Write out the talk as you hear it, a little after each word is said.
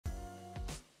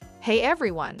Hey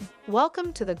everyone,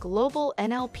 welcome to the Global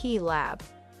NLP Lab,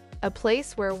 a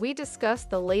place where we discuss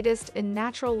the latest in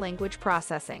natural language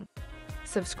processing.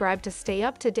 Subscribe to stay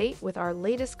up to date with our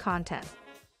latest content.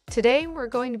 Today, we're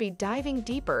going to be diving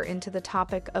deeper into the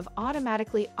topic of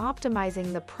automatically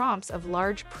optimizing the prompts of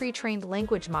large pre-trained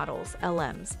language models,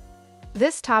 LMs.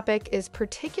 This topic is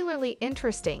particularly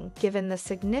interesting given the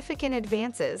significant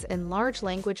advances in large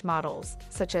language models,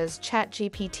 such as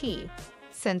ChatGPT,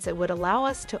 since it would allow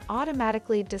us to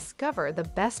automatically discover the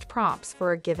best prompts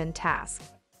for a given task.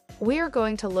 We are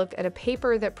going to look at a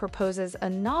paper that proposes a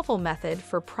novel method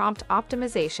for prompt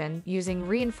optimization using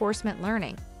reinforcement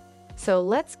learning. So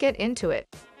let's get into it.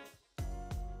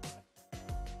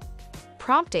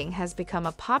 Prompting has become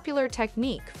a popular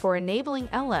technique for enabling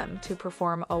LM to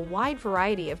perform a wide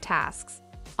variety of tasks,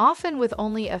 often with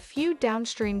only a few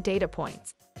downstream data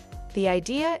points. The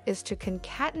idea is to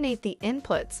concatenate the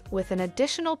inputs with an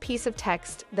additional piece of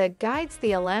text that guides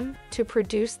the LM to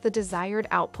produce the desired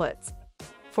outputs.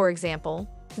 For example,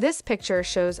 this picture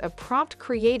shows a prompt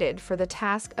created for the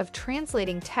task of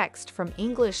translating text from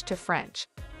English to French.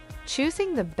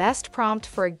 Choosing the best prompt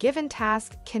for a given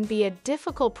task can be a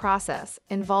difficult process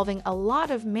involving a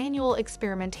lot of manual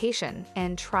experimentation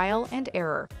and trial and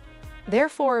error.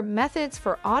 Therefore, methods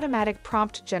for automatic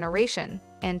prompt generation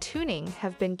and tuning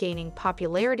have been gaining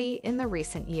popularity in the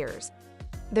recent years.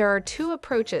 There are two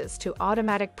approaches to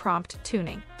automatic prompt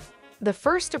tuning. The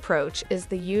first approach is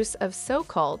the use of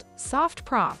so-called soft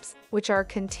prompts, which are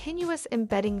continuous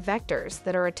embedding vectors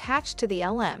that are attached to the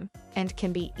LM and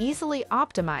can be easily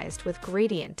optimized with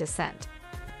gradient descent.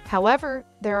 However,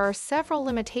 there are several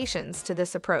limitations to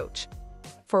this approach.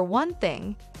 For one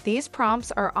thing, these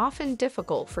prompts are often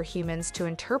difficult for humans to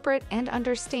interpret and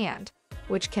understand,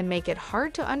 which can make it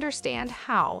hard to understand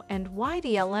how and why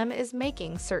the LM is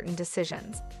making certain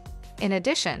decisions. In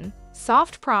addition,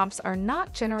 soft prompts are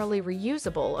not generally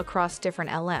reusable across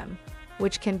different LM,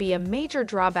 which can be a major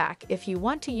drawback if you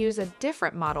want to use a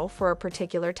different model for a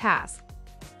particular task.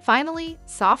 Finally,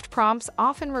 soft prompts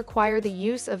often require the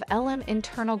use of LM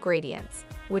internal gradients,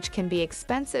 which can be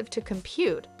expensive to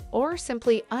compute or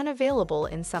simply unavailable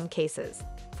in some cases.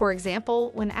 For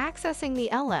example, when accessing the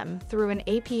LM through an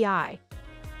API.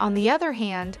 On the other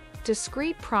hand,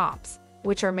 discrete prompts,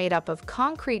 which are made up of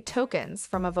concrete tokens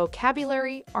from a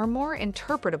vocabulary, are more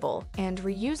interpretable and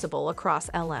reusable across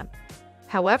LM.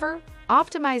 However,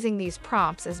 optimizing these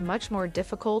prompts is much more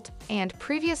difficult, and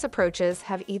previous approaches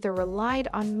have either relied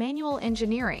on manual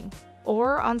engineering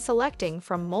or on selecting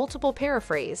from multiple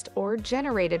paraphrased or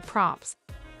generated prompts.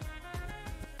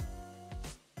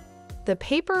 The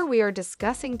paper we are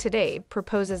discussing today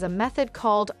proposes a method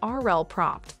called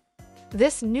RLPrompt.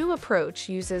 This new approach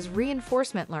uses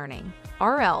reinforcement learning,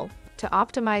 RL, to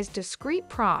optimize discrete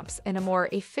prompts in a more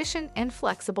efficient and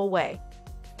flexible way.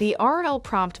 The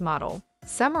RLPrompt model,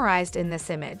 summarized in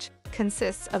this image,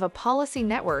 consists of a policy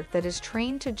network that is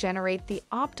trained to generate the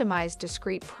optimized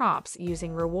discrete prompts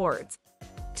using rewards.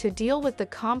 To deal with the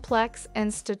complex and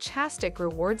stochastic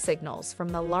reward signals from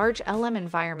the large LM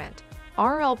environment,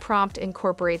 RLPrompt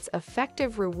incorporates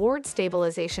effective reward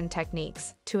stabilization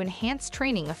techniques to enhance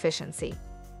training efficiency.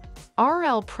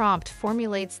 RLPrompt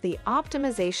formulates the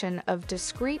optimization of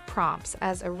discrete prompts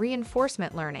as a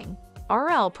reinforcement learning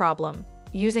RL problem,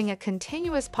 using a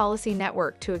continuous policy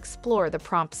network to explore the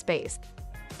prompt space.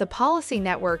 The policy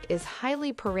network is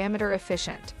highly parameter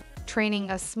efficient, training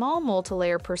a small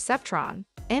multilayer perceptron,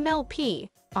 MLP,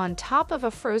 on top of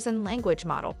a frozen language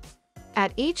model.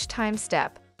 At each time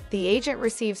step, the agent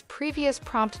receives previous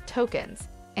prompt tokens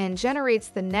and generates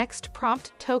the next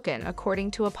prompt token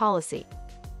according to a policy.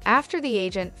 After the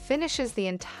agent finishes the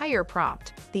entire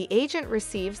prompt, the agent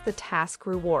receives the task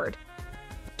reward.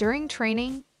 During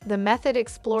training, the method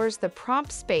explores the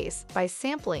prompt space by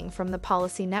sampling from the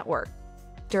policy network.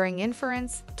 During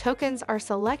inference, tokens are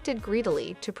selected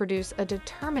greedily to produce a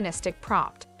deterministic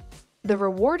prompt. The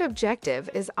reward objective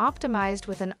is optimized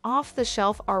with an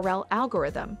off-the-shelf RL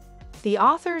algorithm. The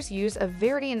authors use a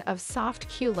variant of soft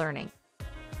Q learning.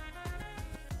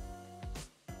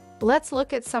 Let's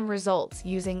look at some results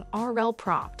using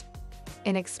RLPrompt.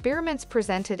 In experiments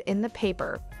presented in the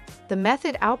paper, the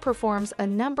method outperforms a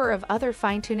number of other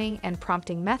fine-tuning and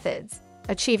prompting methods,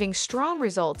 achieving strong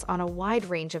results on a wide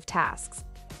range of tasks.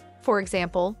 For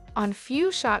example, on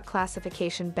few-shot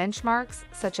classification benchmarks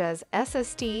such as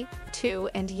SST2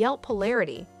 and Yelp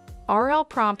polarity,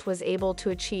 RLPrompt was able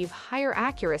to achieve higher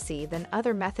accuracy than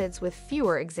other methods with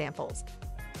fewer examples.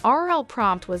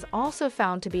 RLPrompt was also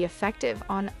found to be effective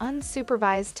on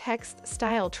unsupervised text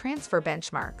style transfer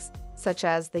benchmarks, such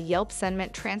as the Yelp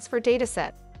sentiment transfer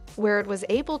dataset. where it was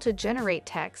able to generate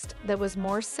text that was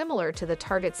more similar to the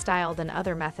target style than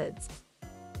other methods.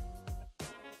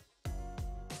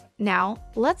 Now,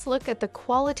 let's look at the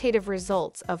qualitative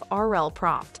results of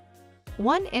RLPrompt.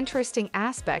 One interesting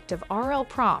aspect of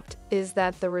RLPrompt is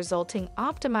that the resulting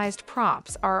optimized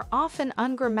prompts are often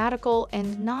ungrammatical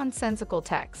and nonsensical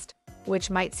text,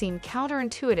 which might seem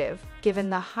counterintuitive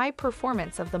given the high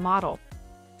performance of the model.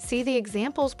 See the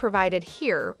examples provided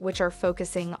here, which are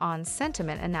focusing on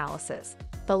sentiment analysis.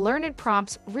 The learned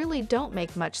prompts really don't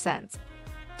make much sense.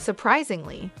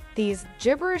 Surprisingly, these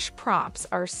gibberish prompts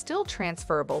are still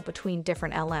transferable between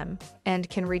different LM and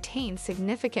can retain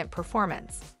significant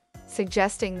performance,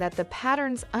 suggesting that the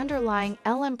patterns underlying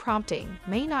LM prompting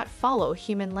may not follow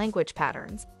human language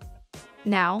patterns.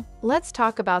 Now, let's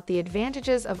talk about the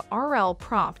advantages of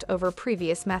RLPrompt over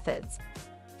previous methods.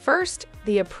 First,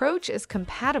 the approach is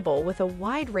compatible with a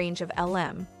wide range of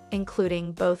LM,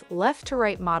 including both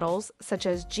left-to-right models such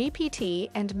as GPT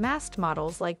and masked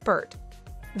models like BERT.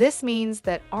 This means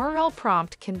that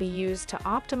RLPrompt can be used to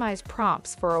optimize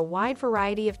prompts for a wide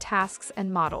variety of tasks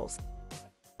and models.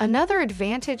 Another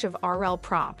advantage of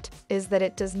RLPrompt is that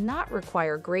it does not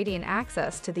require gradient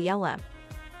access to the LM.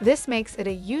 This makes it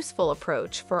a useful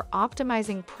approach for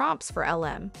optimizing prompts for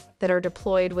LM that are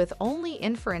deployed with only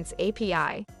inference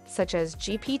API, such as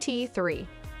GPT-3.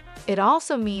 It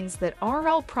also means that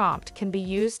RLPrompt can be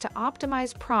used to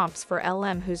optimize prompts for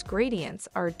LM whose gradients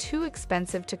are too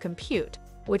expensive to compute,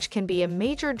 which can be a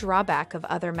major drawback of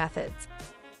other methods.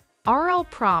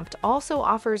 RLPrompt also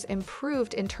offers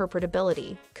improved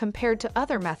interpretability compared to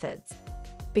other methods.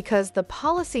 Because the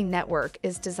policy network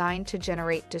is designed to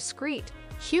generate discrete,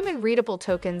 human-readable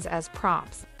tokens as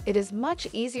prompts, it is much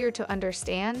easier to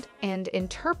understand and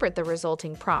interpret the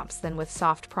resulting prompts than with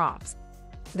soft prompts.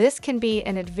 This can be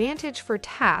an advantage for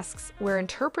tasks where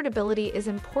interpretability is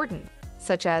important,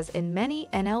 such as in many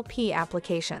NLP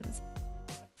applications.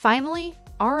 Finally,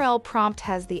 RLPrompt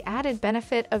has the added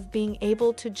benefit of being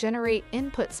able to generate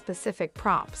input-specific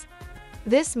prompts.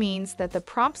 This means that the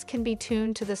prompts can be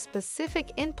tuned to the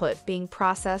specific input being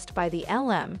processed by the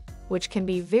LM, which can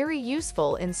be very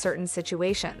useful in certain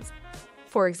situations.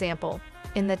 For example,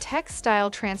 in the text style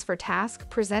transfer task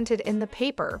presented in the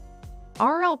paper,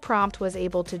 RLPrompt was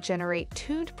able to generate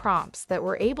tuned prompts that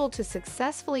were able to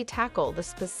successfully tackle the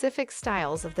specific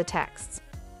styles of the texts.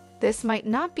 This might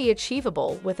not be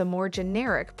achievable with a more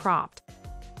generic prompt.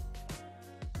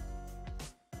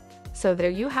 So there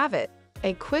you have it,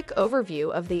 a quick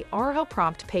overview of the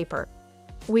RLPrompt paper.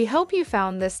 We hope you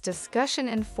found this discussion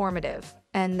informative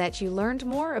and that you learned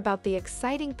more about the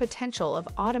exciting potential of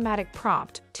automatic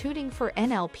prompt tuning for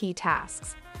NLP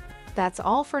tasks. That's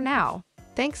all for now.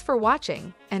 Thanks for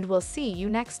watching, and we'll see you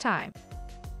next time.